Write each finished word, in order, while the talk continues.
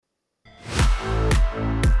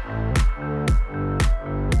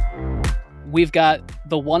We've got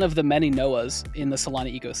the one of the many Noahs in the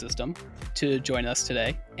Solana ecosystem to join us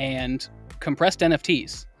today. And compressed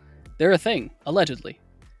NFTs. They're a thing, allegedly.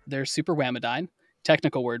 They're super whammadine.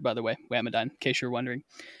 Technical word, by the way, whammadine, in case you're wondering.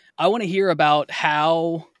 I want to hear about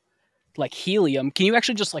how, like, Helium. Can you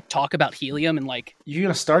actually just, like, talk about Helium and, like... You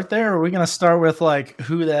gonna start there, or are we gonna start with, like,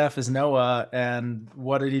 who the F is Noah and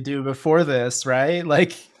what did he do before this, right?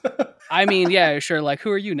 Like... I mean, yeah, sure. Like,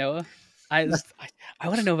 who are you, Noah? I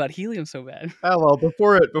want to know about Helium so bad. Oh, well,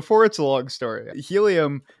 before it's a long story.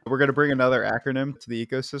 Helium, we're going to bring another acronym to the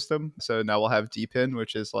ecosystem. So now we'll have DPIN,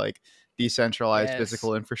 which is like decentralized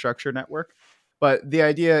physical infrastructure network. But the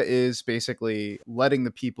idea is basically letting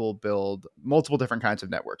the people build multiple different kinds of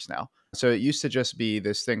networks now. So it used to just be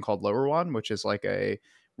this thing called LoRaWAN, which is like a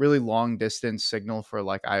really long distance signal for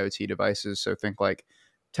like IoT devices. So think like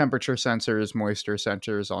temperature sensors, moisture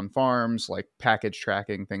sensors on farms, like package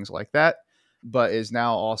tracking, things like that, but is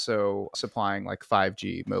now also supplying like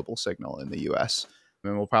 5G mobile signal in the US.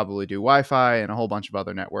 And we'll probably do Wi-Fi and a whole bunch of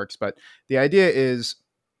other networks. But the idea is,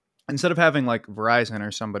 instead of having like Verizon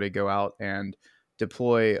or somebody go out and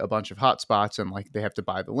deploy a bunch of hotspots and like they have to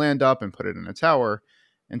buy the land up and put it in a tower,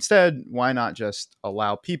 instead, why not just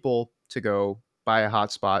allow people to go buy a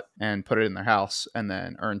hotspot and put it in their house and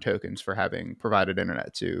then earn tokens for having provided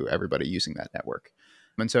internet to everybody using that network?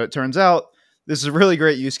 And so it turns out this is a really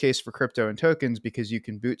great use case for crypto and tokens because you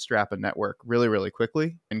can bootstrap a network really, really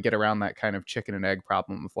quickly and get around that kind of chicken and egg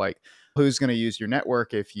problem of like, who's going to use your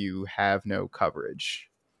network if you have no coverage?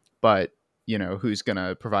 But, you know, who's going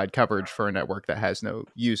to provide coverage for a network that has no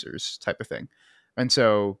users type of thing? And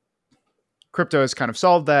so crypto has kind of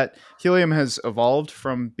solved that. Helium has evolved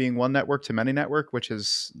from being one network to many which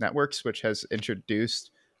has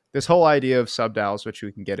introduced this whole idea of subDAOs, which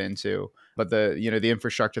we can get into. But the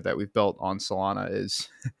infrastructure that we've built on Solana is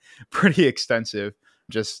pretty extensive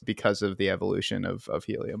just because of the evolution of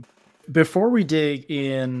Helium. Before we dig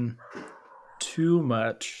in too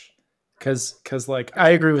much, because like I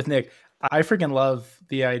agree with Nick, I freaking love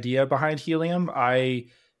the idea behind Helium. I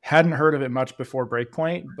hadn't heard of it much before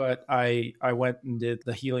Breakpoint, but I went and did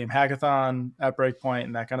the Helium hackathon at Breakpoint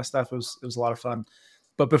and that kind of stuff. It was a lot of fun.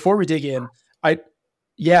 But before we dig in, it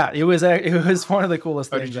was one of the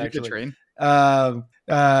coolest things. Did you actually. train? No,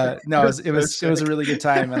 it was a really good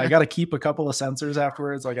time, and I got to keep a couple of sensors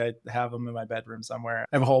afterwards. Like I have them in my bedroom somewhere.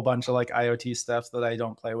 I have a whole bunch of like IoT stuff that I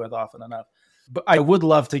don't play with often enough. But I would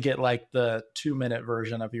love to get like the 2-minute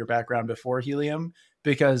version of your background before Helium,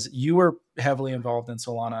 because you were heavily involved in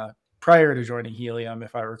Solana prior to joining Helium,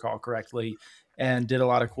 if I recall correctly, and did a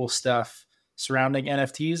lot of cool stuff surrounding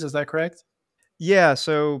NFTs. Is that correct? Yeah.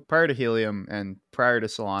 So prior to Helium and prior to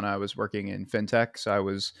Solana, I was working in fintech. So I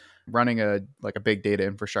was running a big data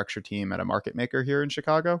infrastructure team at a market maker here in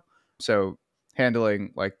Chicago. So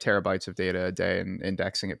handling like terabytes of data a day and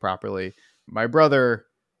indexing it properly. My brother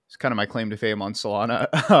is kind of my claim to fame on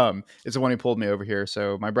Solana. Is the one who pulled me over here.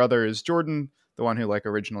 So my brother is Jordan, the one who like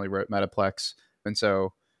originally wrote Metaplex. And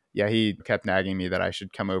so, yeah, he kept nagging me that I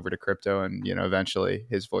should come over to crypto, and, you know, eventually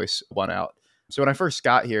his voice won out. So when I first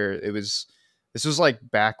got here, this was like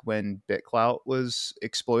back when BitClout was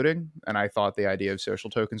exploding, and I thought the idea of social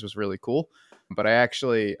tokens was really cool. But I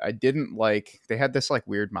didn't like, they had this like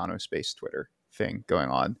weird monospace Twitter thing going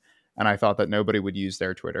on, and I thought that nobody would use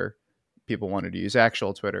their Twitter. People wanted to use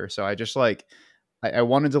actual Twitter. So I just like, I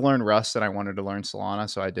wanted to learn Rust and I wanted to learn Solana.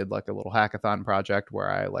 So I did like a little hackathon project where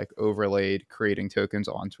I like overlaid creating tokens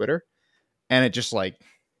on Twitter. And it just like,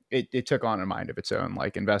 it took on a mind of its own.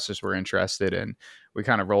 Like investors were interested, and we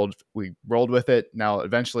kind of rolled with it. Now,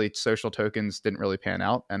 eventually social tokens didn't really pan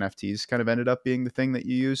out. NFTs kind of ended up being the thing that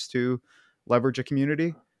you use to leverage a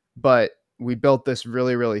community. But we built this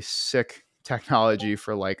really, really sick technology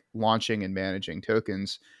for like launching and managing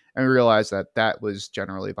tokens. And we realized that that was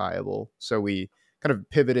generally viable. So we kind of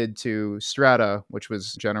pivoted to Strata, which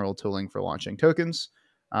was general tooling for launching tokens.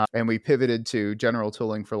 And we pivoted to general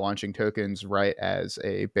tooling for launching tokens right as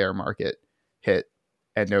a bear market hit,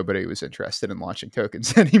 and nobody was interested in launching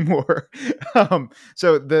tokens anymore.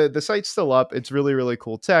 So the site's still up. It's really, really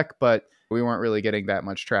cool tech, but we weren't really getting that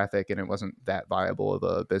much traffic, and it wasn't that viable of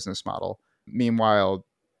a business model. Meanwhile,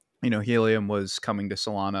 you know, Helium was coming to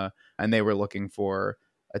Solana, and they were looking for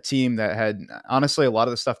a team that had, honestly, a lot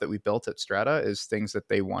of the stuff that we built at Strata is things that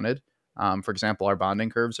they wanted. For example, our bonding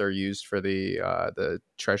curves are used for the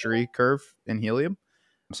treasury curve in Helium.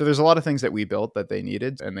 So there's a lot of things that we built that they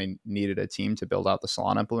needed, and they needed a team to build out the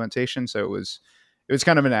Solana implementation. So it was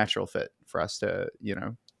kind of a natural fit for us to, you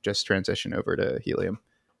know, just transition over to Helium.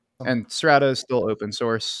 And Strata is still open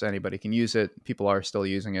source. Anybody can use it. People are still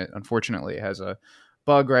using it. Unfortunately, it has a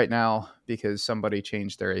bug right now because somebody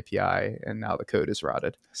changed their API and now the code is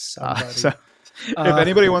rotted. Somebody. So if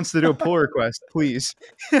anybody wants to do a pull request, please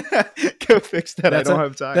go fix that. I don't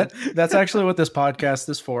have time. That's actually what this podcast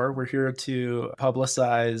is for. We're here to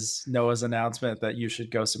publicize Noah's announcement that you should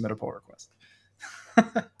go submit a pull request.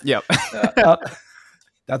 Yep.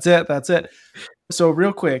 That's it. So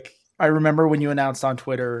real quick, I remember when you announced on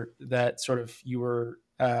Twitter that sort of you were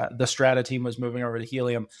the Strata team was moving over to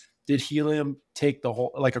Helium. Did Helium take the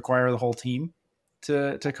whole, like acquire the whole team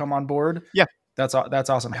to come on board? Yeah. That's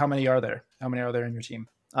awesome. How many are there? How many are there in your team?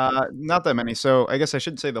 Not that many. So I guess I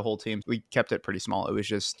shouldn't say the whole team. We kept it pretty small. It was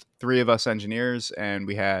just 3 of us engineers, and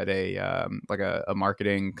we had a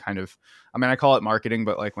marketing kind of. I mean, I call it marketing,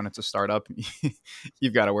 but like when it's a startup,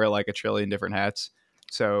 you've got to wear like a trillion different hats.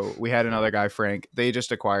 So we had another guy, Frank. They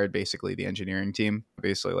just acquired basically the engineering team.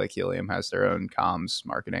 Basically, like Helium has their own comms,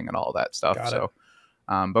 marketing, and all that stuff.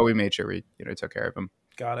 But we made sure we took care of them.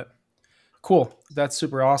 Got it. Cool. That's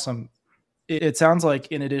super awesome. It sounds like,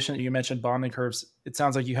 in addition, you mentioned bonding curves. It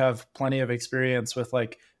sounds like you have plenty of experience with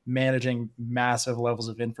like managing massive levels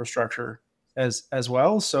of infrastructure as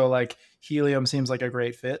well. So like Helium seems like a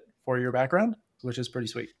great fit for your background, which is pretty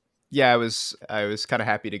sweet. Yeah, I was kind of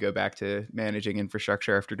happy to go back to managing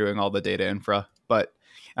infrastructure after doing all the data infra. But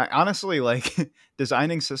I, honestly, like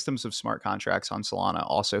designing systems of smart contracts on Solana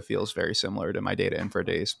also feels very similar to my data infra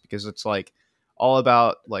days, because it's like all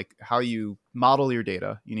about like how you model your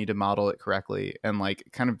data. You need to model it correctly, and like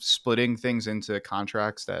kind of splitting things into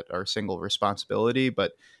contracts that are single responsibility,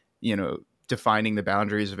 but defining the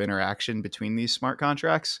boundaries of interaction between these smart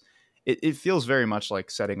contracts. It feels very much like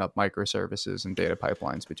setting up microservices and data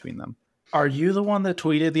pipelines between them. Are you the one that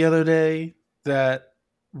tweeted the other day that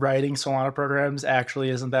writing Solana programs actually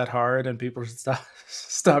isn't that hard and people should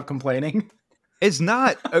stop complaining? It's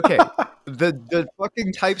not. Okay. The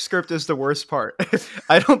fucking TypeScript is the worst part.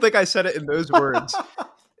 I don't think I said it in those words.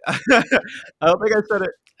 I don't think I said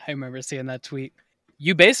it. I remember seeing that tweet.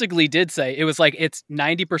 You basically did say it was like it's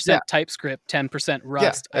 90% TypeScript, 10%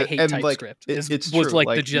 Rust. I hate TypeScript. Like, it's was true. like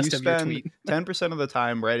the gist of your tweet. 10% of the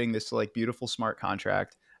time writing this like beautiful smart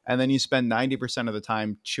contract, and then you spend 90% of the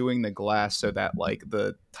time chewing the glass so that like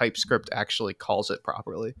the TypeScript actually calls it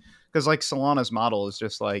properly. Because like Solana's model is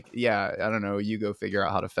just like, yeah, I don't know, you go figure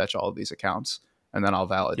out how to fetch all of these accounts, and then I'll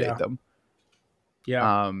validate them.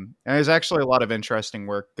 Yeah. And there's actually a lot of interesting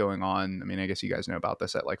work going on. I mean, I guess you guys know about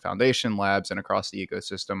this at like Foundation Labs and across the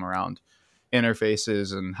ecosystem around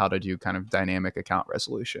interfaces and how to do kind of dynamic account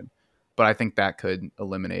resolution. But I think that could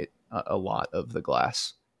eliminate a lot of the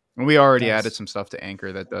glass. And we already added some stuff to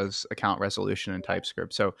Anchor that does account resolution in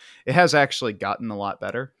TypeScript. So it has actually gotten a lot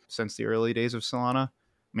better since the early days of Solana.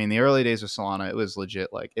 I mean, the early days of Solana, it was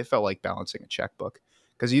legit. Like it felt like balancing a checkbook,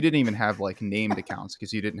 because you didn't even have like named accounts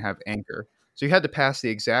because you didn't have Anchor. So you had to pass the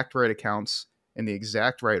exact right accounts in the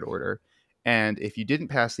exact right order. And if you didn't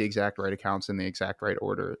pass the exact right accounts in the exact right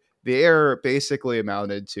order, the error basically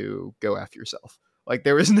amounted to go F yourself. Like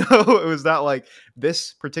there was it was not like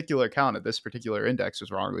this particular account at this particular index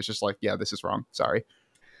was wrong. It was just like, yeah, this is wrong. Sorry.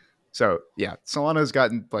 So yeah, Solana's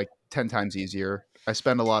gotten like 10 times easier. I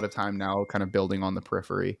spend a lot of time now kind of building on the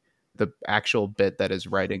periphery. The actual bit that is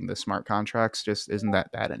writing the smart contracts just isn't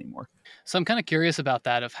that bad anymore. So I'm kind of curious about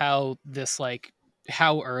that, of how this, like,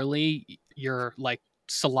 how early your like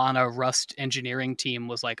Solana Rust engineering team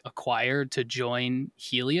was like acquired to join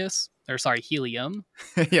Helium.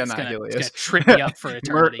 Yeah, not Helios. It's gonna trip me up for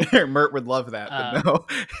eternity. Mert would love that, but no.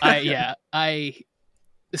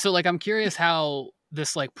 So like I'm curious how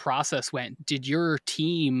this like process went. Did your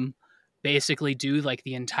team basically do like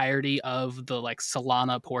the entirety of the like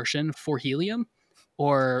Solana portion for Helium?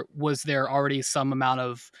 Or was there already some amount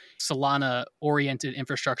of Solana oriented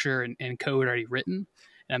infrastructure and code already written?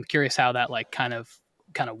 And I'm curious how that like kind of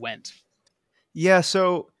went. Yeah,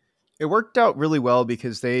 so it worked out really well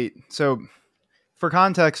because for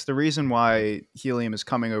context, the reason why Helium is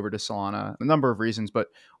coming over to Solana, a number of reasons, but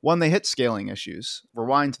one, they hit scaling issues.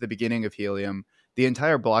 Rewind to the beginning of Helium, the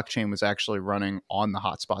entire blockchain was actually running on the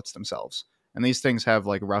hotspots themselves. And these things have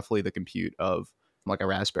like roughly the compute of like a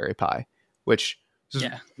Raspberry Pi, which is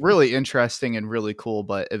really interesting and really cool,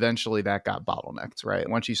 but eventually that got bottlenecked, right?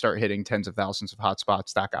 Once you start hitting tens of thousands of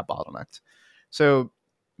hotspots, that got bottlenecked. So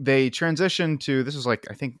they transitioned to, this was like,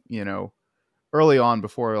 I think, early on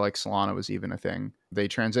before like Solana was even a thing, they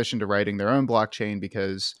transitioned to writing their own blockchain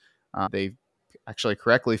because they actually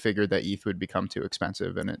correctly figured that ETH would become too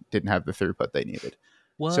expensive and it didn't have the throughput they needed.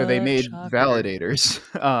 So they made validators.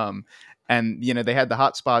 And, they had the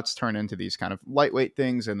hotspots turn into these kind of lightweight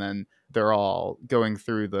things. And then they're all going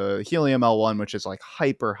through the Helium L1, which is like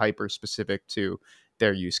hyper specific to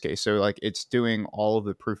their use case. So like it's doing all of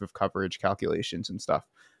the proof of coverage calculations and stuff.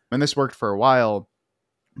 And this worked for a while,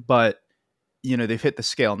 but they've hit the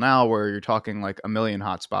scale now where you're talking like 1 million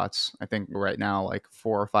hotspots. I think right now like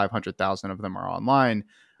 400,000 or 500,000 of them are online,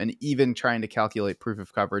 and even trying to calculate proof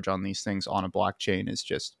of coverage on these things on a blockchain is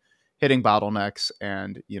just hitting bottlenecks.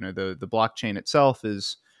 And the blockchain itself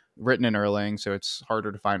is written in Erlang, so it's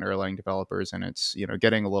harder to find Erlang developers, and it's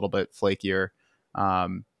getting a little bit flakier.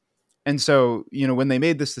 And so, when they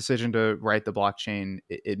made this decision to write the blockchain,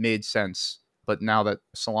 it made sense. But now that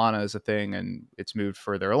Solana is a thing and it's moved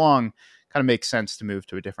further along, kind of makes sense to move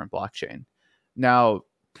to a different blockchain. Now,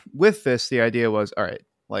 with this, the idea was, all right,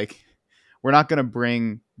 like we're not going to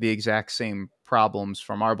bring the exact same problems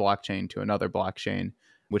from our blockchain to another blockchain,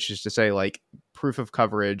 which is to say like proof of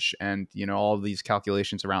coverage and, all of these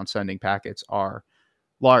calculations around sending packets are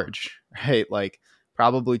large, right? Like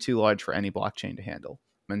probably too large for any blockchain to handle.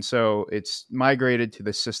 And so it's migrated to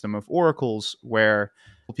the system of oracles where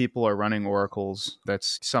people are running oracles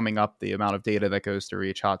that's summing up the amount of data that goes through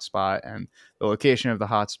each hotspot and the location of the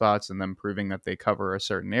hotspots, and then proving that they cover a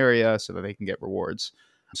certain area so that they can get rewards.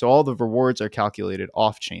 So all the rewards are calculated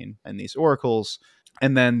off chain in these oracles.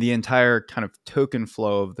 And then the entire kind of token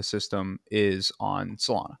flow of the system is on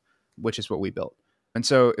Solana, which is what we built. And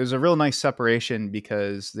so it was a real nice separation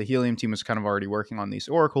because the Helium team was kind of already working on these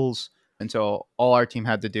oracles. And so all our team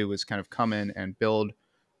had to do was kind of come in and build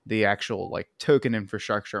the actual like token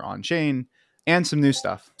infrastructure on chain and some new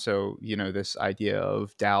stuff. So, this idea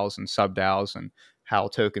of DAOs and sub DAOs and how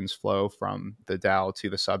tokens flow from the DAO to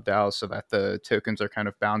the sub DAO so that the tokens are kind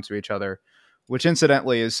of bound to each other, which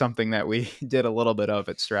incidentally is something that we did a little bit of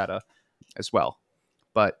at Strata as well.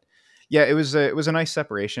 But yeah, it was a nice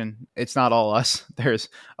separation. It's not all us. There's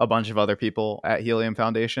a bunch of other people at Helium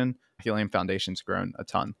Foundation. Helium Foundation's grown a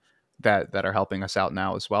ton that are helping us out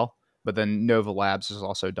now as well. But then Nova Labs has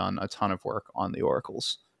also done a ton of work on the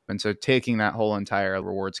oracles. And so taking that whole entire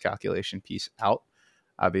rewards calculation piece out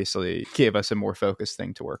obviously gave us a more focused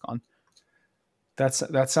thing to work on.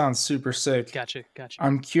 That sounds super sick. Gotcha.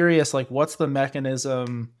 I'm curious, like, what's the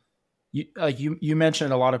mechanism? You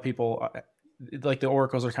mentioned a lot of people, like the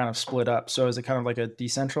oracles are kind of split up. So is it kind of like a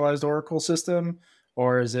decentralized oracle system,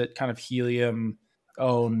 or is it kind of Helium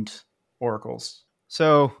owned oracles?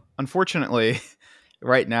 So unfortunately,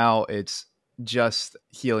 right now it's just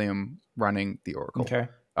Helium running the oracle. Okay.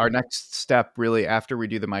 Our next step, really, after we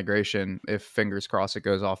do the migration, if fingers crossed it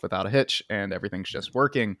goes off without a hitch and everything's just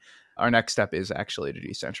working, our next step is actually to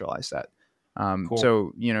decentralize that. Cool.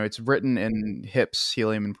 So, it's written in HIP's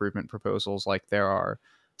Helium improvement proposals, like there are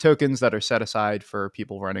tokens that are set aside for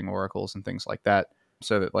people running oracles and things like that,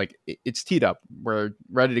 so that like it's teed up. We're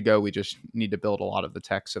ready to go. We just need to build a lot of the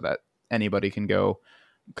tech so that anybody can go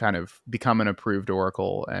kind of become an approved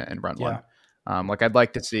oracle and run one. Like I'd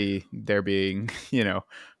like to see there being,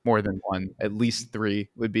 more than one, at least 3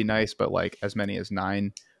 would be nice, but like as many as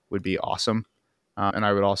 9 would be awesome. And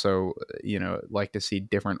I would also, like to see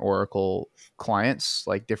different oracle clients,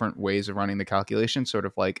 like different ways of running the calculation, sort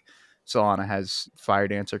of like Solana has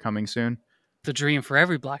FireDancer coming soon. The dream for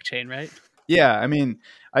every blockchain, right? Yeah. I mean,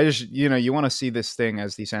 I just, you want to see this thing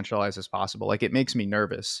as decentralized as possible. Like it makes me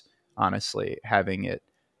nervous, honestly, having it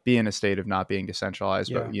be in a state of not being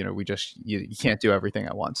decentralized, but we just you can't do everything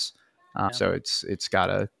at once. So it's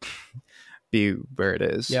gotta be where it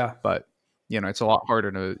is. Yeah. But it's a lot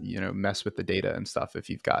harder to mess with the data and stuff if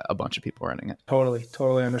you've got a bunch of people running it. Totally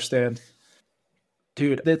understand.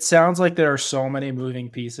 Dude, it sounds like there are so many moving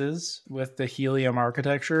pieces with the Helium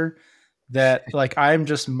architecture that like I'm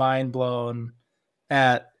just mind blown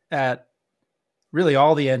at really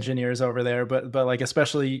all the engineers over there, but like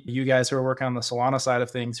especially you guys who are working on the Solana side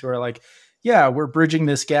of things, who are like, yeah, we're bridging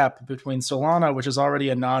this gap between Solana, which is already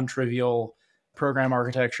a non-trivial program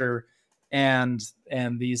architecture, and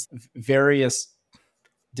these various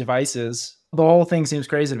devices. The whole thing seems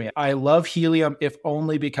crazy to me. I love Helium, if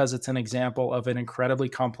only because it's an example of an incredibly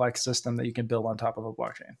complex system that you can build on top of a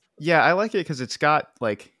blockchain. Yeah, I like it because it's got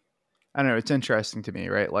like, I don't know, it's interesting to me,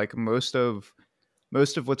 right? Like most of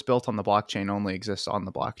what's built on the blockchain only exists on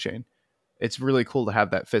the blockchain. It's really cool to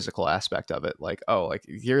have that physical aspect of it. Like, oh, like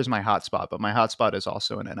here's my hotspot, but my hotspot is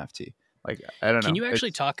also an NFT. Like, I don't know. Can you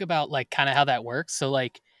actually talk about like kind of how that works? So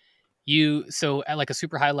like so at like a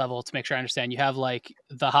super high level, to make sure I understand, you have like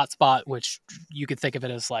the hotspot, which you could think of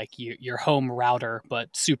it as like your home router, but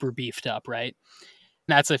super beefed up, right?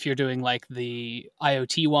 And that's if you're doing like the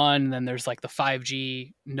IoT one. And then there's like the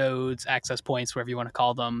 5G nodes, access points, whatever you want to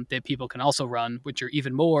call them, that people can also run, which are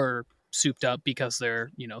even more souped up because they're,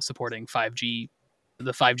 supporting 5G,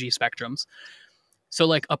 the 5G spectrums. So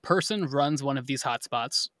like a person runs one of these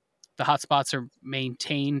hotspots the hotspots are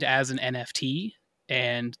maintained as an NFT,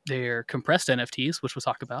 and they're compressed NFTs, which we'll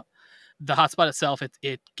talk about. The hotspot itself,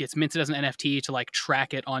 it gets minted as an NFT to like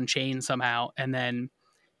track it on chain somehow, and then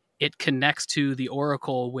it connects to the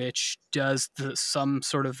Oracle, which does some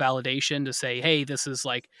sort of validation to say, hey, this is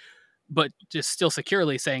like, but just still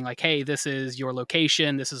securely saying like, hey, this is your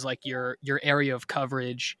location, this is like your area of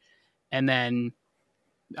coverage, and then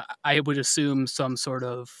I would assume some sort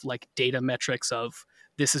of like data metrics of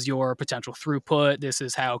this is your potential throughput, this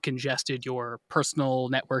is how congested your personal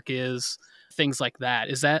network is, things like that.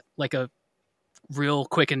 Is that like a real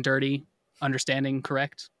quick and dirty understanding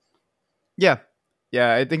correct? Yeah.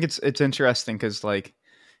 Yeah, I think it's interesting because like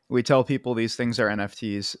we tell people these things are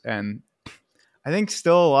NFTs, and I think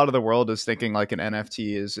still a lot of the world is thinking like an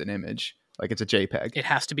NFT is an image, like it's a JPEG. It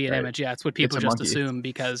has to be an right? image. Yeah, it's what people It's a just monkey. assume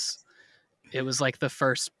because it was like the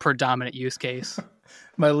first predominant use case.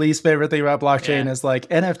 My least favorite thing about blockchain Yeah. is like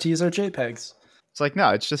NFTs are JPEGs. It's like,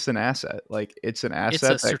 no, it's just an asset. Like it's an It's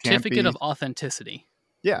asset a that can't certificate be. of authenticity.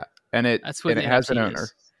 Yeah, and That's what it an has an NFT owner,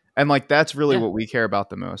 is. and like that's really Yeah. what we care about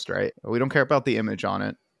the most, right? We don't care about the image on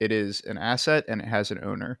it. It is an asset and it has an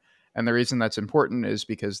owner. And the reason that's important is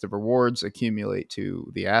because the rewards accumulate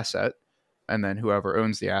to the asset, and then whoever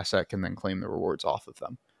owns the asset can then claim the rewards off of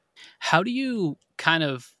them. How do you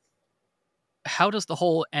how does the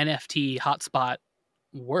whole NFT hotspot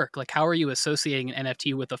work? Like, how are you associating an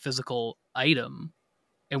NFT with a physical item,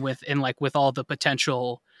 and with all the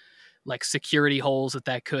potential like security holes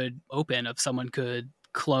that could open if someone could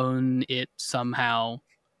clone it somehow?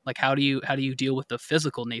 Like, how do you deal with the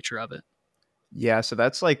physical nature of it? Yeah, so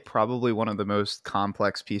that's like probably one of the most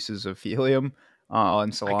complex pieces of Helium on I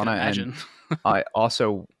can Solana, and imagine. I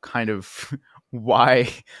also kind of why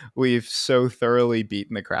we've so thoroughly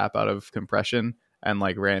beaten the crap out of compression and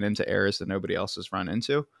like ran into errors that nobody else has run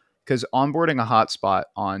into. Because onboarding a hotspot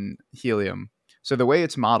on Helium, so the way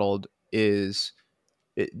it's modeled is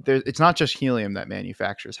it's not just Helium that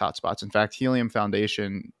manufactures hotspots. In fact, Helium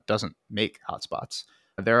Foundation doesn't make hotspots.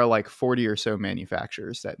 There are like 40 or so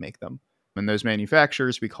manufacturers that make them. And those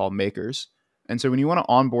manufacturers we call makers. And so when you want to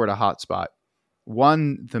onboard a hotspot,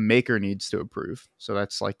 one, the maker needs to approve. So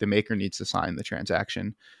that's like the maker needs to sign the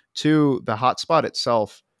transaction. Two, the hotspot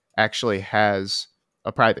itself actually has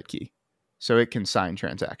a private key. So it can sign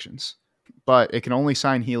transactions, but it can only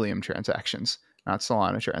sign Helium transactions, not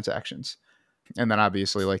Solana transactions. And then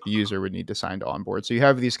obviously like the user would need to sign to onboard. So you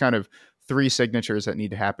have these kind of three signatures that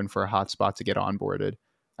need to happen for a hotspot to get onboarded.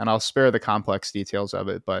 And I'll spare the complex details of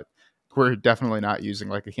it, but we're definitely not using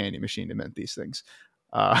like a candy machine to mint these things.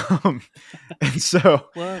 And so,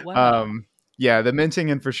 yeah, the minting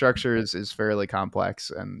infrastructure is fairly complex,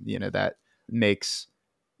 and that makes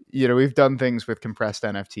we've done things with compressed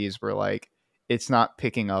NFTs where like it's not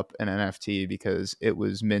picking up an NFT because it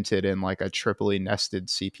was minted in like a triply nested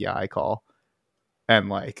CPI call, and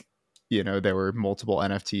like there were multiple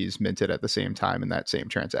NFTs minted at the same time in that same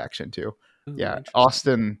transaction too. Ooh, Yeah,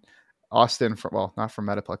 Austin from, well, not from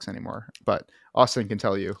Metaplex anymore, but Austin can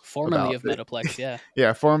tell you formerly of Metaplex. Yeah.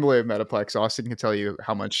 yeah, formerly of Metaplex. Austin can tell you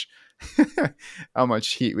how much how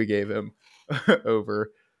much heat we gave him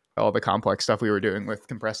over all the complex stuff we were doing with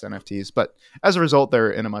compressed NFTs. But as a result,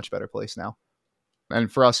 they're in a much better place now.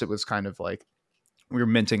 And for us, it was kind of like we were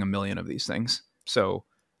minting 1 million of these things. So,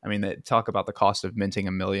 I mean, they talk about the cost of minting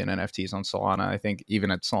 1 million NFTs on Solana. I think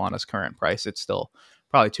even at Solana's current price, it's still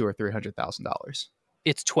probably $200,000 or $300,000.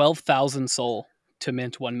 It's 12,000 SOL to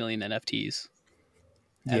mint 1 million NFTs.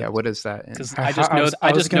 Yeah, what is that? Because I just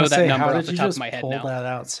know that number off the top of my head now. Pull that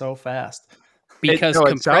out so fast. Because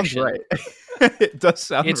compression, it sounds right. It does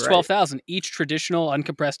sound it's right. 12,000. Each traditional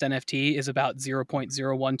uncompressed NFT is about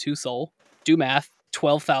 0.012 SOL. Do math,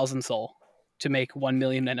 12,000 SOL to make 1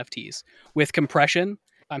 million NFTs. With compression,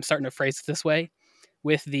 I'm starting to phrase it this way,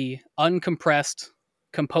 with the uncompressed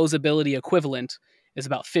composability equivalent is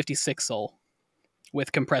about 56 SOL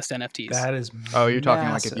with compressed NFTs. That is you're talking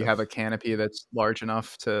like if you have a canopy that's large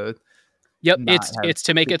enough to Yep, it's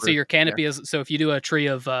to make it so your canopy is, so if you do a tree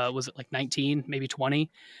of was it like 19, maybe 20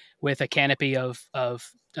 with a canopy of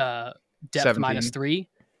depth 17. -3. Yep.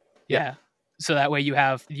 Yeah. So that way you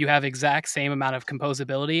have exact same amount of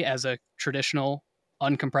composability as a traditional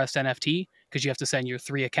uncompressed NFT, because you have to send your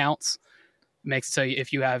 3 accounts. Makes it so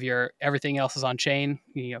if you have your everything else is on chain,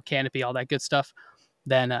 canopy, all that good stuff,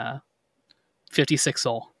 then 56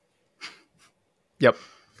 SOL. Yep.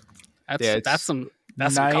 That's some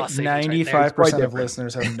cost savings. 95% of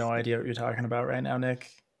listeners have no idea what you're talking about right now, Nick.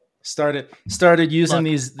 Started using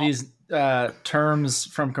these terms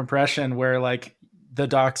from compression where like the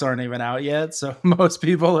docs aren't even out yet, so most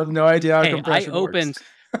people have no idea how compression works.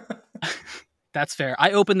 That's fair.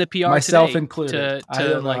 I opened the PR myself today included. I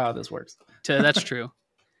don't know how this works. That's true.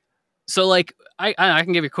 So like I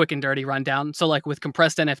can give you a quick and dirty rundown. So like with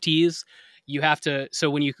compressed NFTs, you have to. So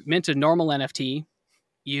when you mint a normal NFT,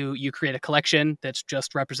 you create a collection that's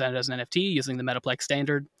just represented as an NFT using the Metaplex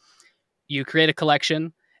standard. You create a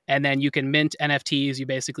collection, and then you can mint NFTs. You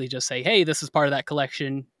basically just say, hey, this is part of that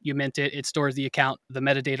collection. You mint it. It stores the account, the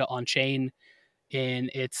metadata on chain. And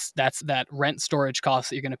that's that rent storage cost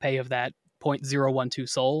that you're going to pay of that 0.012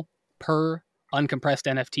 Sol per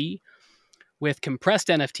uncompressed NFT. With compressed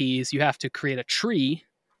NFTs, you have to create a tree,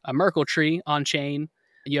 a Merkle tree on chain.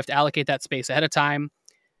 You have to allocate that space ahead of time.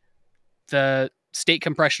 The state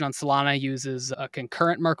compression on Solana uses a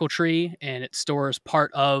concurrent Merkle tree, and it stores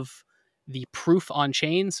part of the proof on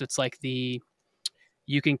chain. So it's like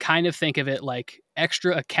you can kind of think of it like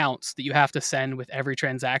extra accounts that you have to send with every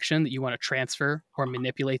transaction that you want to transfer or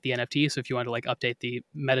manipulate the NFT. So if you want to like update the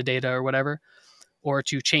metadata or whatever, or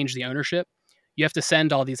to change the ownership, you have to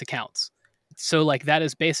send all these accounts. So like that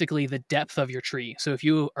is basically the depth of your tree. So if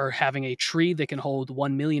you are having a tree that can hold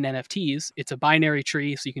 1 million NFTs, it's a binary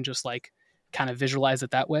tree. So you can just like kind of visualize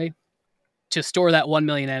it that way. To store that 1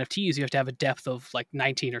 million NFTs, you have to have a depth of like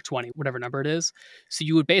 19 or 20, whatever number it is. So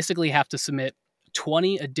you would basically have to submit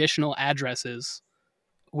 20 additional addresses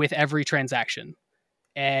with every transaction.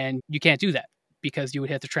 And you can't do that because you would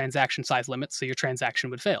hit the transaction size limit. So your transaction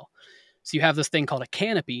would fail. So you have this thing called a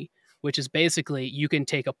canopy, which is basically you can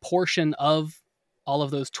take a portion of all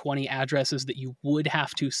of those 20 addresses that you would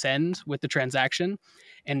have to send with the transaction.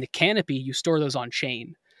 And the canopy, you store those on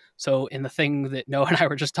chain. So in the thing that Noah and I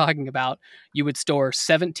were just talking about, you would store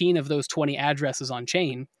 17 of those 20 addresses on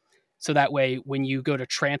chain. So that way, when you go to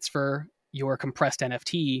transfer your compressed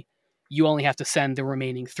NFT, you only have to send the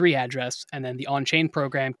remaining 3 address, and then the on-chain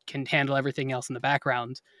program can handle everything else in the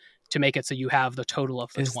background to make it so you have the total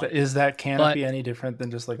of the 20. Is that canopy any different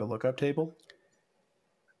than just like a lookup table?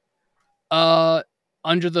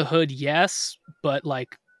 Under the hood, yes, but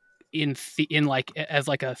like in like as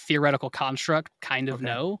like a theoretical construct, kind of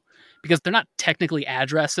no, because they're not technically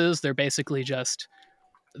addresses. They're basically just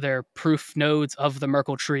they're proof nodes of the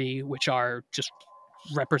Merkle tree, which are just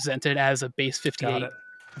represented as a base 58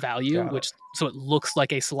 value, so it looks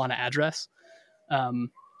like a Solana address.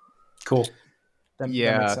 Cool. That makes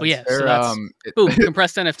sense. But yeah, so that's boom,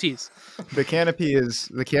 compressed NFTs. The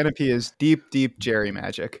canopy is deep Jerry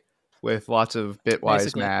magic with lots of bitwise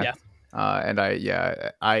Basically, math. yeah. And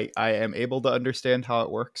I am able to understand how it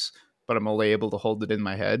works, but I'm only able to hold it in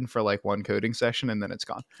my head for like one coding session, and then it's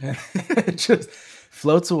gone. It just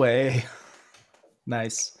floats away.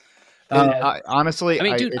 Nice. Honestly,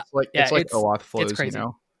 dude, it's like OAuth flows. It's crazy. You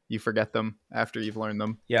know, you forget them after you've learned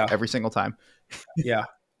them. Yeah, every single time. Yeah,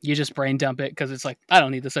 you just brain dump it because it's like I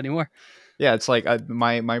don't need this anymore. Yeah, it's like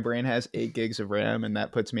my brain has 8 gigs of RAM, and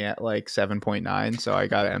that puts me at like 7.9, so I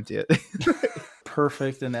gotta empty it.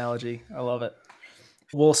 Perfect analogy. I love it.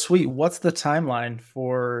 Well, sweet. What's the timeline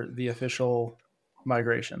for the official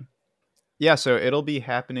migration? Yeah, so it'll be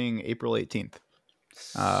happening April 18th.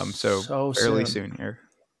 So fairly soon here.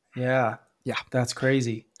 Yeah. That's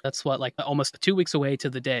crazy. That's what, like almost 2 weeks away to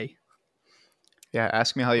the day. Yeah,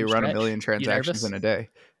 ask me how you run 1 million transactions in a day.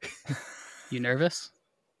 You nervous?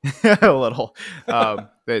 A little.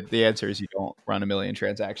 The answer is you don't run 1 million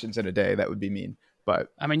transactions in a day. That would be mean. But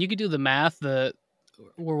I mean, you could do the math.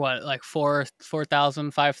 We're what, like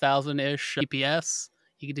 4,000, 5,000 ish EPS.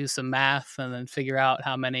 You could do some math and then figure out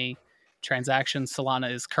how many transactions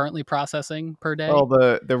Solana is currently processing per day. Well,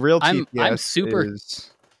 the real TPS I'm super.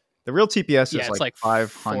 The real TPS is like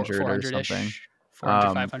 500 or something.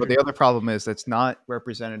 400, 500. But the other problem is that's not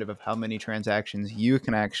representative of how many transactions you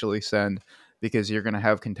can actually send, because you're going to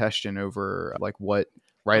have contention over like what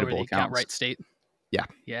writable accounts. Right state. Yeah.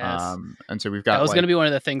 Yes. And so we've got that was going to be one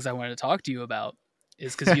of the things I wanted to talk to you about,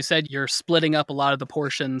 is because you said you're splitting up a lot of the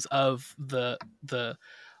portions of the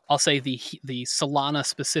I'll say the Solana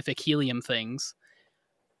specific Helium things.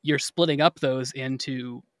 You're splitting up those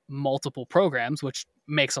into multiple programs, which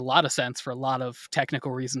makes a lot of sense for a lot of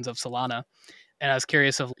technical reasons of Solana. And I was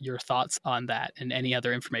curious of your thoughts on that and any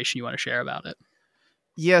other information you want to share about it.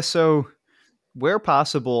 Yeah, so where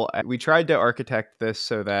possible, we tried to architect this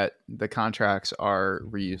so that the contracts are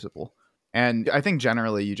reusable. And I think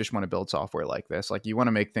generally you just want to build software like this. Like you want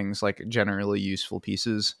to make things like generally useful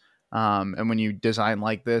pieces. And when you design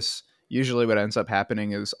like this, usually what ends up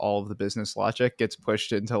happening is all of the business logic gets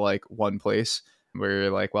pushed into like one place where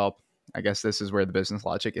you're like, well, I guess this is where the business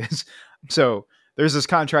logic is. So there's this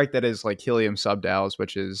contract that is like Helium subDAOs,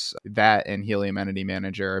 which is that, and Helium Entity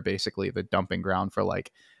Manager are basically the dumping ground for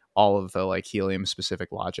like all of the like Helium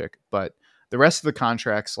specific logic. But The rest of the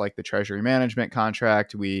contracts, like the treasury management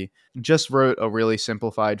contract, we just wrote a really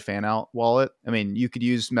simplified fan out wallet. I mean, you could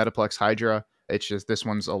use Metaplex Hydra. It's just this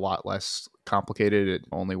one's a lot less complicated. It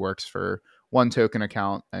only works for one token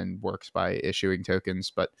account and works by issuing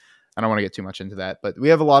tokens, but I don't want to get too much into that. But we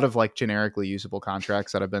have a lot of like generically usable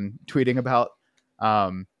contracts that I've been tweeting about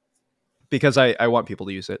because I want people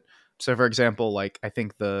to use it. So for example, like I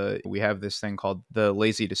think we have this thing called the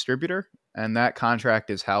lazy distributor, and that contract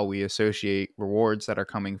is how we associate rewards that are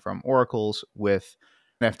coming from oracles with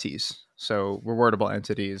NFTs. So rewardable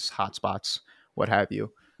entities, hotspots, what have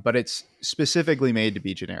you. But it's specifically made to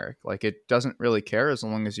be generic. Like it doesn't really care as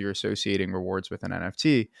long as you're associating rewards with an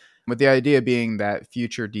NFT. With the idea being that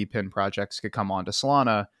future DePIN projects could come onto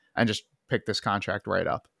Solana and just pick this contract right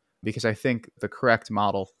up. Because I think the correct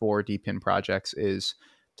model for DePIN projects is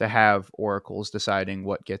to have oracles deciding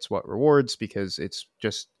what gets what rewards, because it's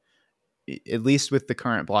just, at least with the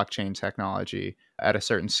current blockchain technology, at a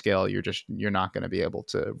certain scale, you're not going to be able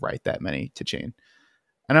to write that many to chain.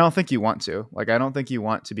 And I don't think you want to. Like, I don't think you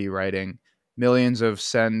want to be writing millions of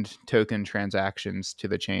send token transactions to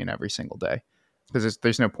the chain every single day, because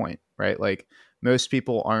there's no point, right? Like, most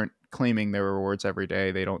people aren't claiming their rewards every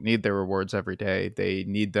day. They don't need their rewards every day. They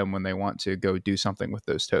need them when they want to go do something with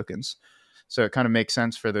those tokens. So it kind of makes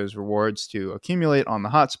sense for those rewards to accumulate on the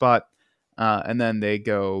hotspot, and then they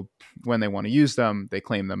go, when they want to use them, they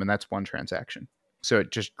claim them, and that's one transaction. So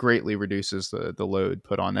it just greatly reduces the load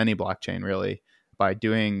put on any blockchain, really, by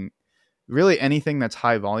doing really anything that's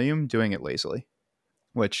high volume, doing it lazily,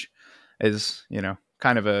 which is,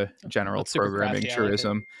 kind of a general programming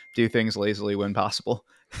truism. Like do things lazily when possible.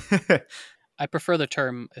 I prefer the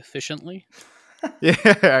term efficiently.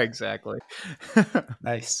 Yeah, exactly.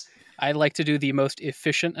 Nice. I like to do the most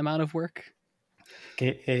efficient amount of work.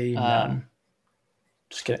 Amen.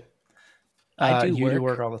 Just kidding. You do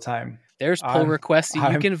work all the time. There's pull requests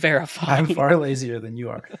you can verify. I'm far lazier than you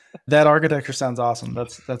are. That architecture sounds awesome.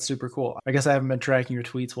 That's super cool. I guess I haven't been tracking your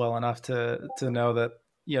tweets well enough to know that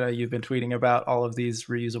you've been tweeting about all of these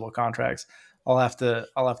reusable contracts. I'll have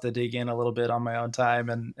to dig in a little bit on my own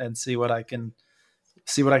time and see what I can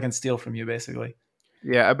steal from you, basically.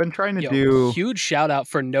 Yeah, I've been trying to do huge shout out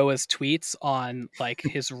for Noah's tweets on like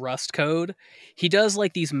his Rust code. He does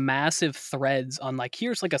like these massive threads on like,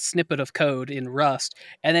 here's like a snippet of code in Rust,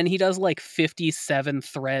 and then he does like 57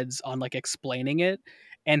 threads on like explaining it,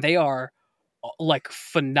 and they are like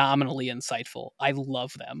phenomenally insightful. I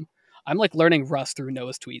love them. I'm like learning Rust through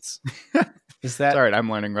Noah's tweets. Is that sorry? I'm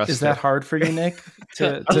learning Rust. Is that hard for you, Nick?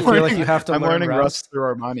 To feel like you have to? I'm learning Rust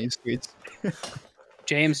through Armani's tweets.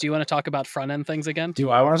 James, do you want to talk about front end things again? Do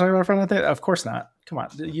I want to talk about front end things? Of course not. Come on,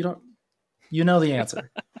 you don't. You know the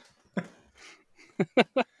answer.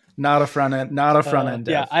 Not a front end. Not a front end.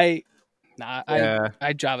 Dev. I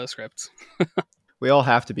JavaScript. We all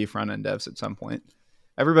have to be front end devs at some point.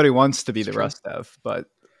 Everybody wants to be the Rust dev, but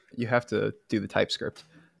you have to do the TypeScript.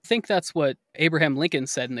 I think that's what Abraham Lincoln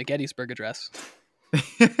said in the Gettysburg Address.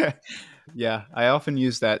 Yeah, I often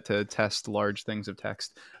use that to test large things of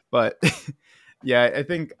text, but. Yeah, I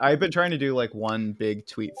think I've been trying to do like one big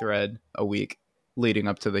tweet thread a week leading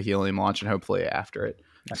up to the Helium launch and hopefully after it.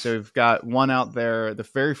 Nice. So we've got one out there. The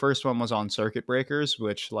very first one was on circuit breakers,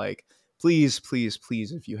 which like, please,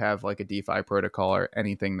 if you have like a DeFi protocol or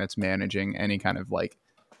anything that's managing any kind of like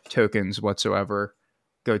tokens whatsoever,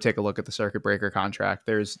 go take a look at the circuit breaker contract.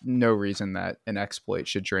 There's no reason that an exploit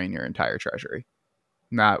should drain your entire treasury.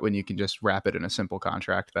 Not when you can just wrap it in a simple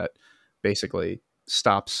contract that basically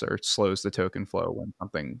stops or slows the token flow when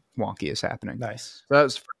something wonky is happening. Nice. So that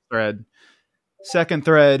was the first thread. Second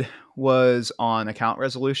thread was on account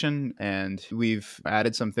resolution, and we've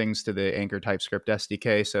added some things to the Anchor TypeScript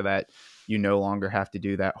SDK so that you no longer have to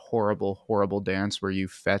do that horrible dance where you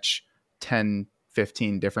fetch 10,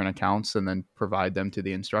 15 different accounts and then provide them to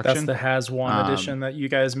the instruction. That's the has one addition that you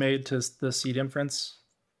guys made to the seed inference?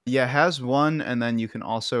 Yeah, has one, and then you can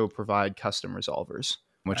also provide custom resolvers,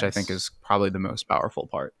 which nice. I think is probably the most powerful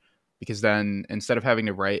part, because then instead of having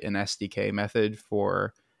to write an SDK method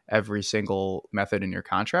for every single method in your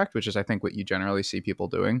contract, which is I think what you generally see people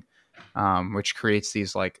doing, which creates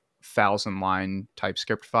these like 1,000-line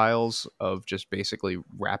TypeScript files of just basically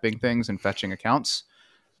wrapping things and fetching accounts,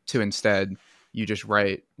 to instead you just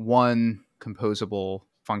write one composable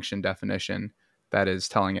function definition that is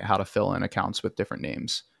telling it how to fill in accounts with different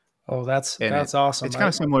names. Oh, that's awesome. It's kind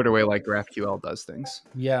of similar to the way like GraphQL does things.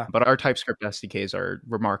 Yeah. But our TypeScript SDKs are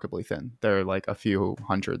remarkably thin. They're like a few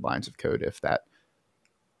hundred lines of code, if that.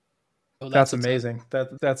 Oh, that's amazing.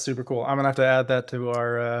 That's super cool. I'm gonna have to add that to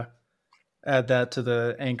our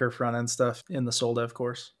the Anchor front end stuff in the SolDev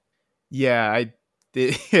course. Yeah,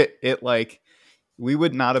 it like we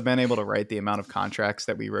would not have been able to write the amount of contracts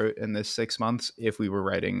that we wrote in this 6 months if we were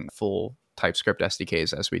writing full TypeScript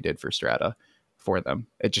SDKs as we did for Strata for them.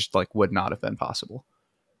 It just like would not have been possible.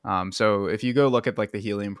 So if you go look at like the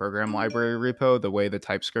Helium program library repo, the way the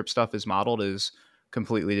TypeScript stuff is modeled is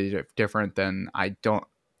completely different than I don't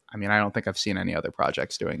think I've seen any other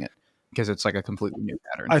projects doing it, because it's like a completely new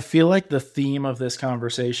pattern. I feel like the theme of this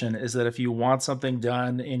conversation is that if you want something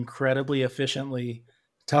done incredibly efficiently,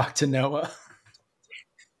 talk to Noah.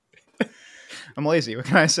 I'm lazy. What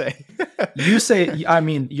can I say? You say, I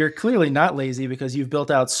mean, you're clearly not lazy because you've built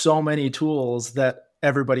out so many tools that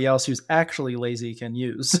everybody else who's actually lazy can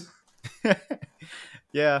use.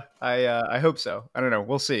 Yeah, I hope so. I don't know.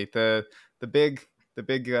 We'll see. The big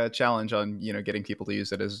challenge on getting people to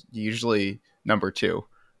use it is usually number two.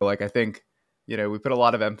 Like I think we put a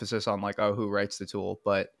lot of emphasis on like, oh, who writes the tool,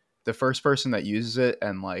 but the first person that uses it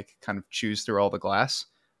and like kind of chews through all the glass,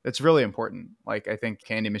 it's really important. Like I think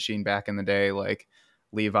Candy Machine back in the day, like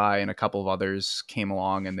Levi and a couple of others came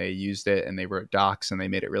along and they used it and they wrote docs and they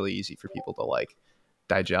made it really easy for people to like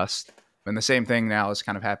digest. And the same thing now is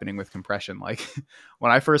kind of happening with compression. Like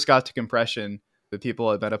when I first got to compression, the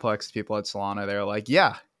people at Metaplex, the people at Solana, they're like,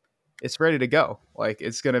 yeah, it's ready to go. Like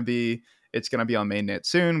it's going to be on mainnet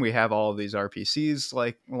soon. We have all of these RPCs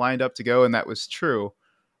like lined up to go. And that was true.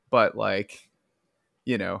 But like,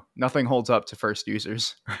 nothing holds up to first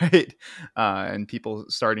users, right? And people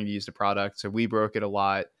starting to use the product. So we broke it a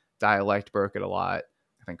lot. Dialect broke it a lot.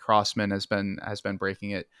 I think Crossman has been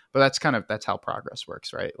breaking it, but that's how progress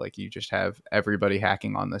works, right? Like you just have everybody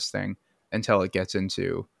hacking on this thing until it gets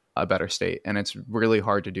into a better state. And it's really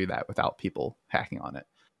hard to do that without people hacking on it.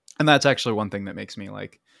 And that's actually one thing that makes me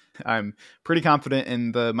like, I'm pretty confident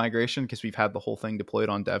in the migration because we've had the whole thing deployed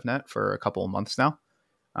on DevNet for a couple of months now.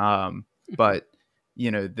 But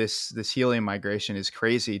this Helium migration is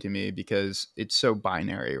crazy to me because it's so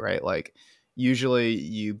binary, right? Like usually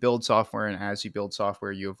you build software, and as you build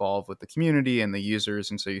software, you evolve with the community and the users.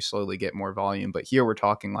 And so you slowly get more volume. But here we're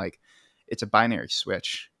talking like it's a binary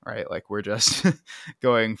switch, right? Like we're just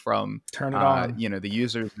going from turn it on, the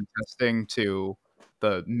users and testing to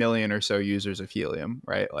the million or so users of Helium,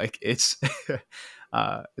 right? Like it's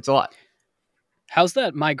it's a lot. How's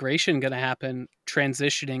that migration going to happen,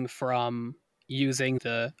 transitioning from using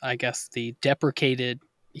the deprecated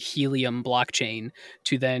Helium blockchain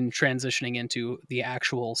to then transitioning into the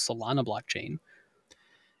actual Solana blockchain?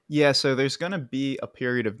 Yeah, so there's going to be a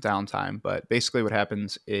period of downtime, but basically what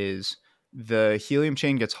happens is the Helium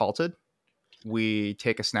chain gets halted. We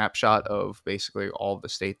take a snapshot of basically all of the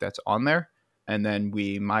state that's on there, and then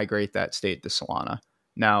we migrate that state to Solana.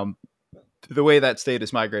 Now, the way that state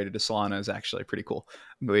is migrated to Solana is actually pretty cool.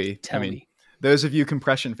 Tell me. Those of you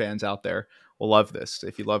compression fans out there will love this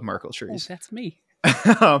if you love Merkle trees. Oh, that's me.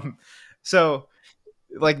 So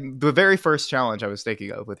like the very first challenge I was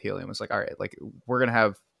thinking of with Helium was like, all right, like we're going to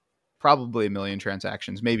have probably 1 million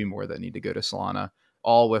transactions, maybe more, that need to go to Solana,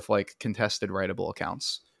 all with like contested writable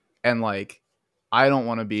accounts. And like, I don't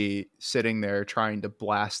want to be sitting there trying to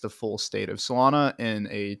blast the full state of Solana in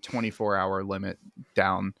a 24-hour limit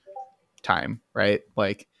down time, right?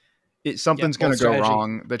 Like something's going to go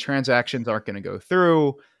wrong. The transactions aren't going to go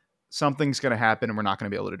through. Something's going to happen and we're not going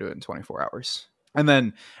to be able to do it in 24 hours. And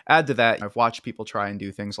then add to that, I've watched people try and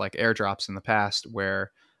do things like airdrops in the past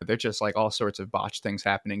where they're just like all sorts of botched things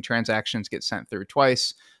happening. Transactions get sent through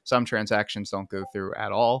twice. Some transactions don't go through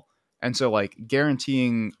at all. And so like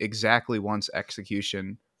guaranteeing exactly once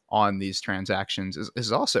execution on these transactions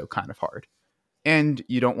is also kind of hard. And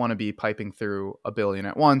you don't want to be piping through 1 billion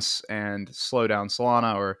at once and slow down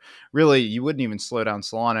Solana, or really you wouldn't even slow down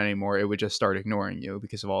Solana anymore. It would just start ignoring you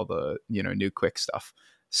because of all the, new quick stuff.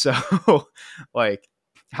 So like,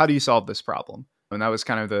 how do you solve this problem? And that was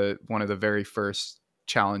kind of one of the very first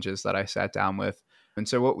challenges that I sat down with. And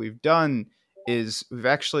so what we've done is we've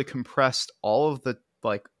actually compressed all of the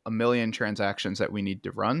like 1 million transactions that we need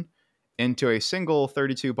to run into a single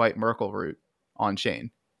 32-byte Merkle root on chain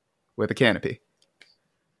with a canopy.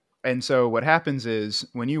 And so what happens is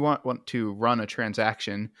when you want to run a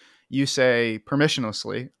transaction, you say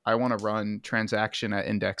permissionlessly, I want to run transaction at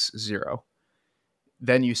index 0.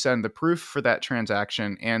 Then you send the proof for that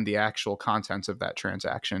transaction and the actual contents of that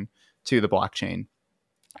transaction to the blockchain.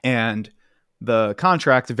 And the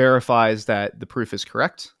contract verifies that the proof is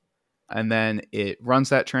correct. And then it runs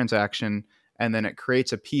that transaction, and then it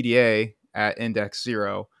creates a PDA at index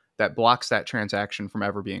 0 that blocks that transaction from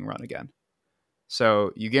ever being run again.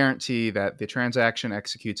 So you guarantee that the transaction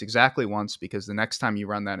executes exactly once, because the next time you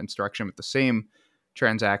run that instruction with the same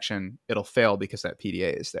transaction, it'll fail because that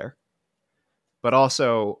PDA is there. But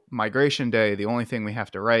also migration day, the only thing we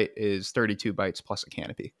have to write is 32 bytes plus a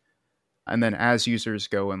canopy. And then as users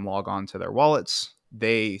go and log on to their wallets,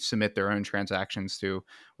 they submit their own transactions to,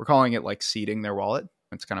 we're calling it like seeding their wallet.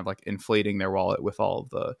 It's kind of like inflating their wallet with all of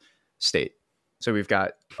the state. So we've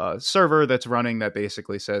got a server that's running that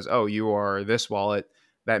basically says, oh, you are this wallet.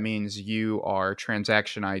 That means you are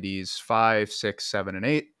transaction IDs 5, 6, 7, and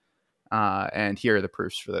 8. And here are the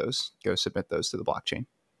proofs for those. Go submit those to the blockchain.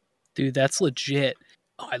 Dude, that's legit.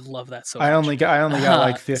 Oh, I love that so I much. only got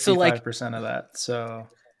like 55% So, like, of that. So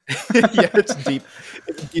yeah, it's deep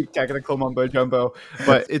technical mumbo jumbo,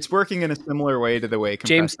 but it's working in a similar way to the way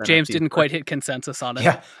James NFTs didn't work. quite hit consensus on it.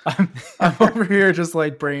 yeah, I'm over here just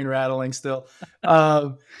like brain rattling still.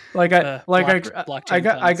 I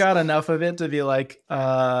got enough of it to be like,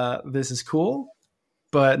 this is cool,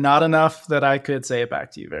 but not enough that I could say it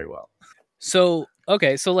back to you very well. So,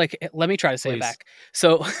 okay, so like, let me try to say it Please. back.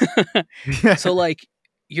 So, so like,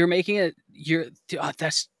 you're making it.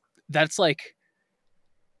 That's like,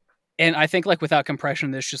 and I think like without compression,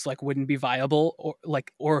 this just like wouldn't be viable,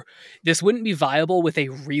 or this wouldn't be viable with a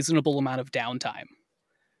reasonable amount of downtime.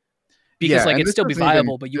 Because like it'd still be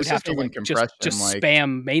viable, but you would have to like just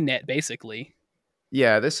spam mainnet basically.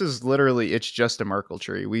 Yeah, this is literally, it's just a Merkle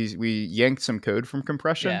tree. We yanked some code from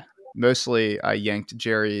compression. Yeah. Mostly I yanked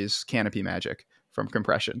Jerry's canopy magic from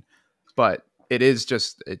compression. But it's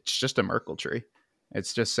just a Merkle tree.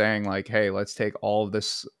 It's just saying like, hey, let's take all of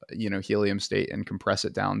this, Helium state and compress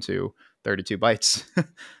it down to 32 bytes.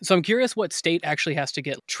 So I'm curious what state actually has to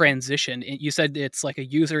get transitioned. You said it's like a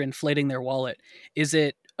user inflating their wallet. Is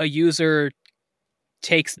it a user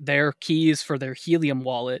takes their keys for their Helium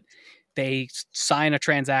wallet, they sign a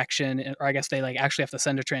transaction, or I guess they like actually have to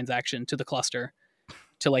send a transaction to the cluster,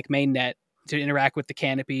 to like mainnet, to interact with the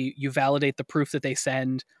canopy. You validate the proof that they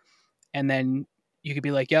send, and then you could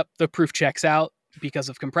be like, yep, the proof checks out because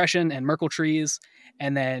of compression and Merkle trees,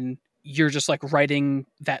 and then you're just like writing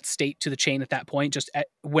that state to the chain at that point, just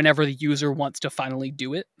whenever the user wants to finally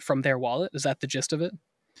do it from their wallet. Is that the gist of it?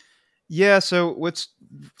 Yeah. So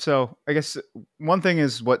I guess one thing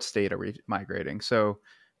is, what state are we migrating? So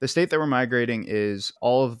the state that we're migrating is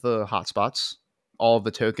all of the hotspots, all of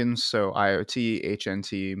the tokens. So IoT,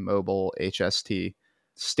 HNT, mobile, HST,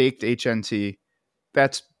 staked HNT.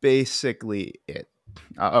 That's basically it.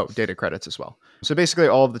 Data credits as well. So basically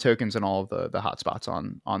all of the tokens and all of the hotspots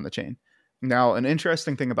on the chain. Now, an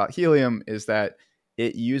interesting thing about Helium is that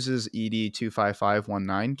it uses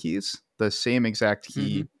ED25519 keys, the same exact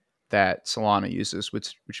key that Solana uses,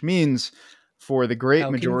 which means for the great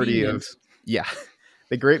majority of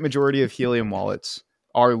Helium wallets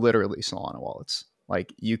are literally Solana wallets.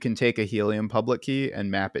 Like, you can take a Helium public key and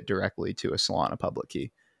map it directly to a Solana public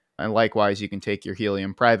key. And likewise, you can take your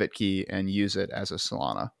Helium private key and use it as a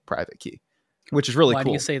Solana private key, which is really cool. Why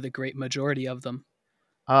do you say the great majority of them?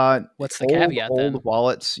 What's the caveat then? Old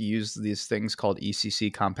wallets use these things called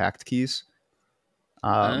ECC compact keys.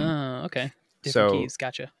 Okay. Different keys.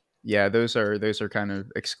 Gotcha. Yeah, those are kind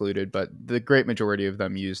of excluded, but the great majority of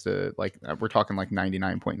them use we're talking like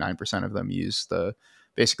 99.9% of them use the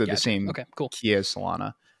same key as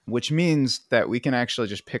Solana, which means that we can actually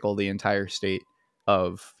just pickle the entire state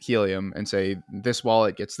of Helium and say, this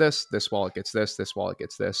wallet gets this wallet gets this wallet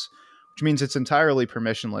gets this, which means it's entirely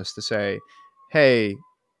permissionless to say, hey,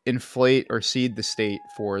 inflate or seed the state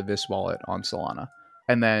for this wallet on Solana.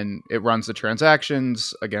 And then it runs the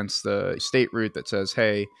transactions against the state root that says,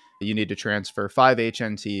 hey, you need to transfer 5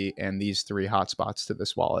 HNT and these 3 hotspots to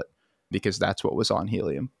this wallet because that's what was on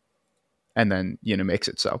Helium. And then, makes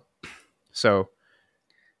it so. So,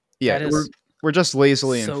 yeah, we're just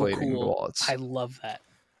lazily inflating the wallets. I love that.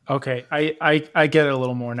 Okay, I get it a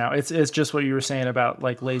little more now. It's just what you were saying about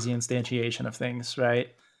like lazy instantiation of things, right?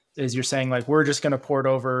 Is you're saying like, we're just going to port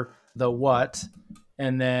over the what,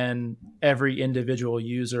 and then every individual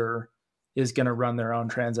user is going to run their own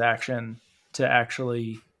transaction to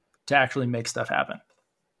actually make stuff happen.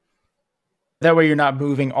 That way you're not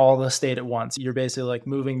moving all the state at once. You're basically like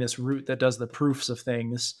moving this root that does the proofs of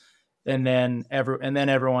things, and then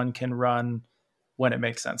everyone can run when it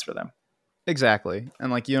makes sense for them. Exactly.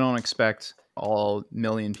 And like, you don't expect all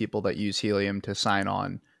million people that use Helium to sign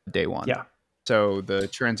on day one. Yeah. So the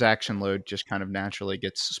transaction load just kind of naturally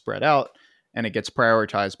gets spread out, and it gets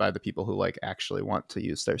prioritized by the people who like actually want to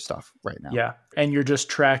use their stuff right now. Yeah. And you're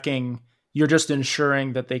just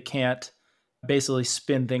ensuring that they can't basically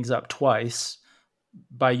spin things up twice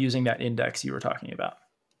by using that index you were talking about,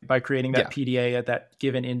 by creating that PDA at that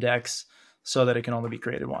given index so that it can only be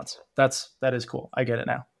created once. That is cool. I get it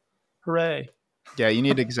now. Hooray. Yeah, you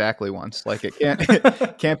need exactly once. Like, it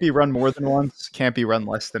can't be run more than once, can't be run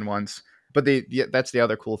less than once. But that's the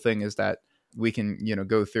other cool thing, is that we can,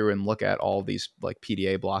 go through and look at all these like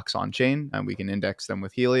PDA blocks on chain, and we can index them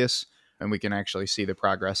with Helius, and we can actually see the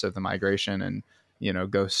progress of the migration, and,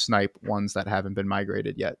 go snipe ones that haven't been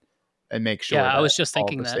migrated yet, and make sure I that was just all of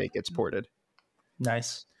thinking the that. state gets ported.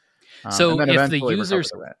 Nice. So and then if the eventually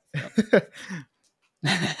users, recover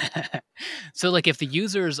that. so like if the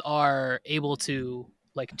users are able to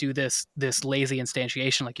like do this lazy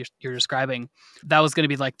instantiation like you're describing, that was going to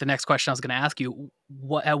be like the next question I was going to ask you.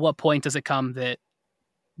 At what point does it come that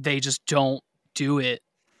they just don't do it,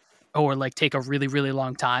 or like take a really, really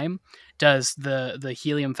long time? Does the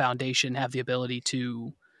Helium Foundation have the ability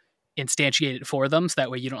to instantiate it for them, so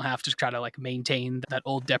that way you don't have to try to like maintain that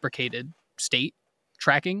old deprecated state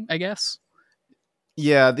tracking, I guess?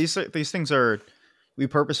 Yeah, these things are, we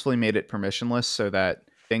purposefully made it permissionless so that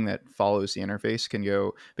thing that follows the interface can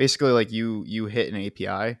go, basically like you hit an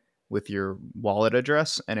API with your wallet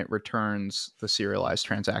address, and it returns the serialized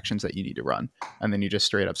transactions that you need to run, and then you just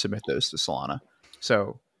straight up submit those to Solana.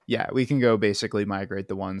 So yeah, we can go basically migrate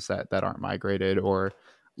the ones that aren't migrated, or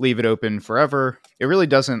leave it open forever. It really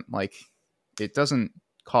doesn't it doesn't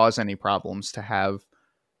cause any problems to have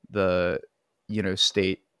the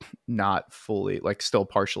state not fully, like, still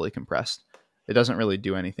partially compressed. It doesn't really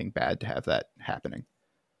do anything bad to have that happening,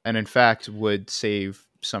 and in fact would save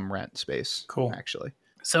some rent space. Cool. Actually.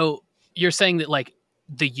 So you're saying that like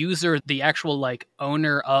the user, the actual like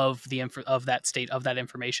owner of of that state, of that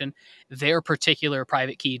information, their particular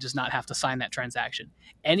private key does not have to sign that transaction.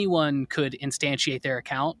 Anyone could instantiate their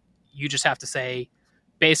account. You just have to say,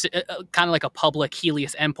 basic, kind of like a public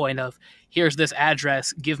Helios endpoint of, here's this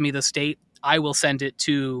address, give me the state, I will send it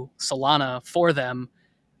to Solana for them.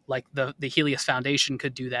 Like the Helios Foundation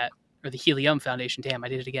could do that, or the Helium Foundation. Damn, I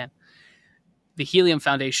did it again. The Helium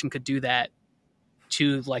Foundation could do that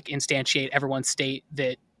to like instantiate everyone's state,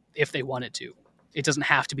 that if they wanted to. It doesn't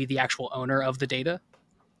have to be the actual owner of the data.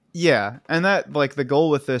 Yeah, and that, like, the goal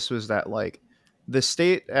with this was that, like, the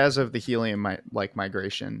state as of the Helium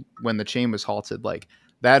migration, when the chain was halted, like,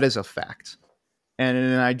 that is a fact. And in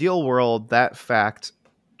an ideal world, that fact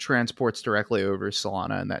transports directly over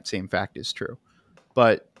Solana, and that same fact is true.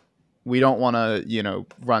 But we don't want to,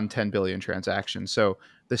 run 10 billion transactions. So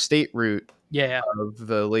the state root of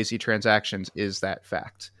the lazy transactions is that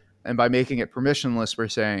fact. And by making it permissionless, we're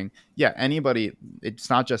saying, yeah, anybody, it's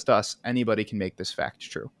not just us, anybody can make this fact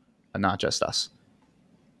true, and not just us.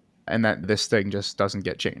 And that this thing just doesn't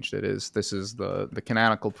get changed. This is the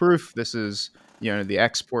canonical proof. This is, the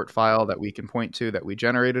export file that we can point to that we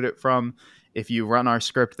generated it from. If you run our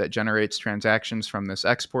script that generates transactions from this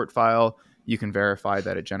export file, you can verify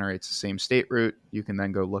that it generates the same state root. You can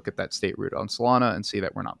then go look at that state root on Solana and see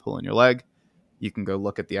that we're not pulling your leg. You can go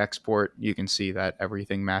look at the export. You can see that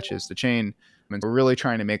everything matches the chain. And we're really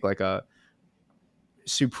trying to make like a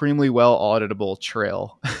supremely well auditable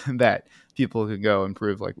trail that people can go and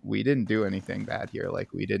prove, like, we didn't do anything bad here.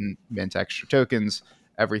 Like, we didn't mint extra tokens.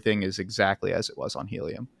 Everything is exactly as it was on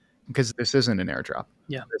Helium, because this isn't an airdrop.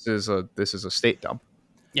 Yeah. This is a state dump.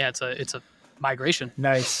 Yeah. It's a migration.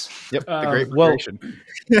 Nice. Yep. The great migration.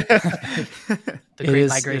 The great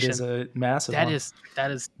migration. It is a massive That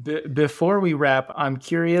one. is. Before we wrap, I'm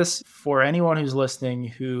curious, for anyone who's listening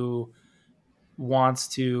who wants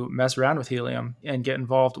to mess around with Helium and get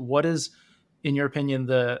involved, what is, in your opinion,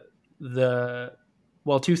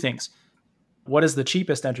 well, two things. What is the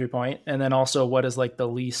cheapest entry point? And then also, what is like the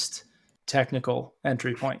least technical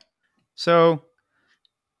entry point? So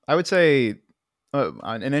I would say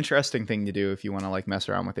an interesting thing to do if you want to like mess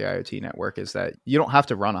around with the IoT network is that you don't have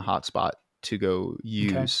to run a hotspot to go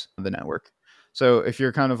use the network. So if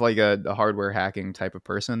you're kind of like a hardware hacking type of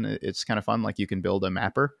person, it's kind of fun. Like, you can build a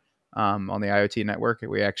mapper on the IoT network.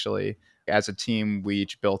 We actually, as a team, we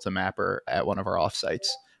each built a mapper at one of our offsites,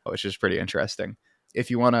 which is pretty interesting. If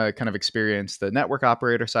you want to kind of experience the network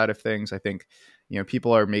operator side of things, I think,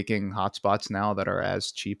 people are making hotspots now that are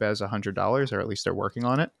as cheap as $100, or at least they're working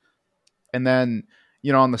on it. And then,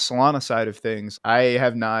 on the Solana side of things, I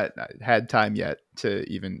have not had time yet to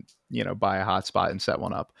even, buy a hotspot and set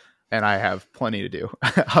one up. And I have plenty to do,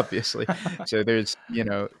 obviously. So there's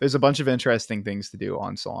a bunch of interesting things to do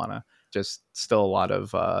on Solana. Just still a lot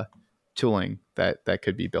of tooling that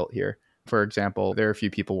could be built here. For example, there are a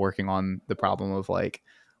few people working on the problem of like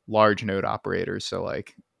large node operators. So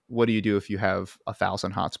like, what do you do if you have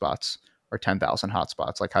 1,000 hotspots or 10,000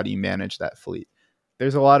 hotspots? Like, how do you manage that fleet?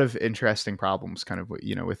 There's a lot of interesting problems kind of,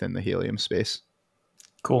 within the Helium space.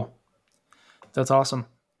 Cool. That's awesome.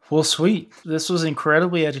 Well, sweet. This was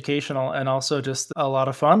incredibly educational, and also just a lot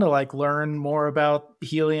of fun to like learn more about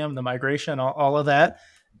Helium, the migration, all of that.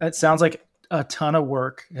 It sounds like a ton of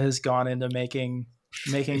work has gone into making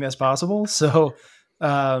this possible. So,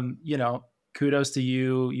 kudos to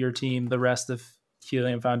you, your team, the rest of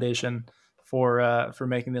Helium Foundation for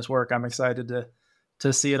making this work. I'm excited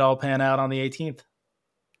to see it all pan out on the 18th.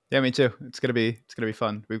 Yeah, me too. It's gonna be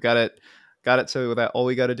fun. We've got it so that all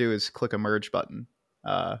we got to do is click a merge button.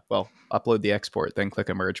 Upload the export, then click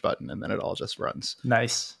a merge button, and then it all just runs.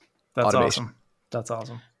 Nice. That's Automation. awesome. That's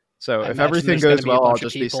awesome. So if everything goes well, I'll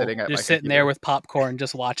just be sitting at my just sitting there with popcorn,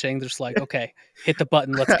 just watching. They're just like, okay, hit the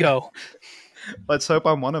button, let's go. Let's hope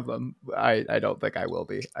I'm one of them. I don't think I will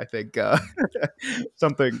be. I think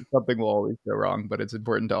something will always go wrong, but it's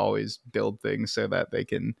important to always build things so that they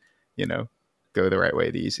can, go the right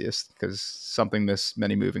way the easiest, because something this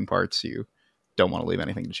many moving parts, you don't want to leave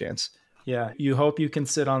anything to chance. Yeah, you hope you can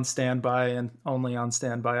sit on standby and only on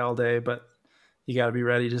standby all day, but you got to be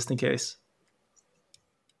ready just in case.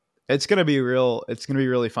 It's gonna be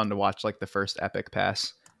really fun to watch like the first epic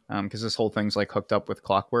pass, because this whole thing's like hooked up with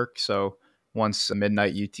Clockwork. So once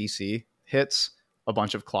midnight UTC hits, a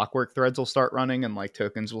bunch of Clockwork threads will start running and like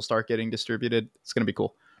tokens will start getting distributed. It's gonna be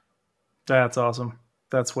cool. That's awesome.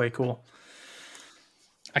 That's way cool.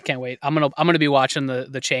 I can't wait. I'm gonna be watching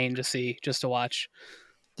the chain just to watch.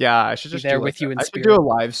 Yeah, I should just be there with you in spirit. Should do a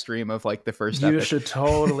live stream of like the first. You epic. should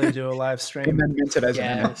totally do a live stream and then mint it as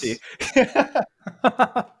an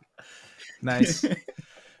NFT. Nice.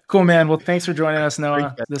 Cool, man. Well, thanks for joining us,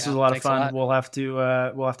 Noah. This was a lot of fun. We'll have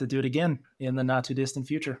to do it again in the not too distant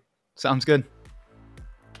future. Sounds good.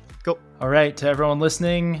 Cool. All right, to everyone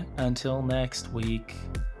listening, until next week,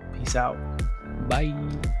 peace out. Bye.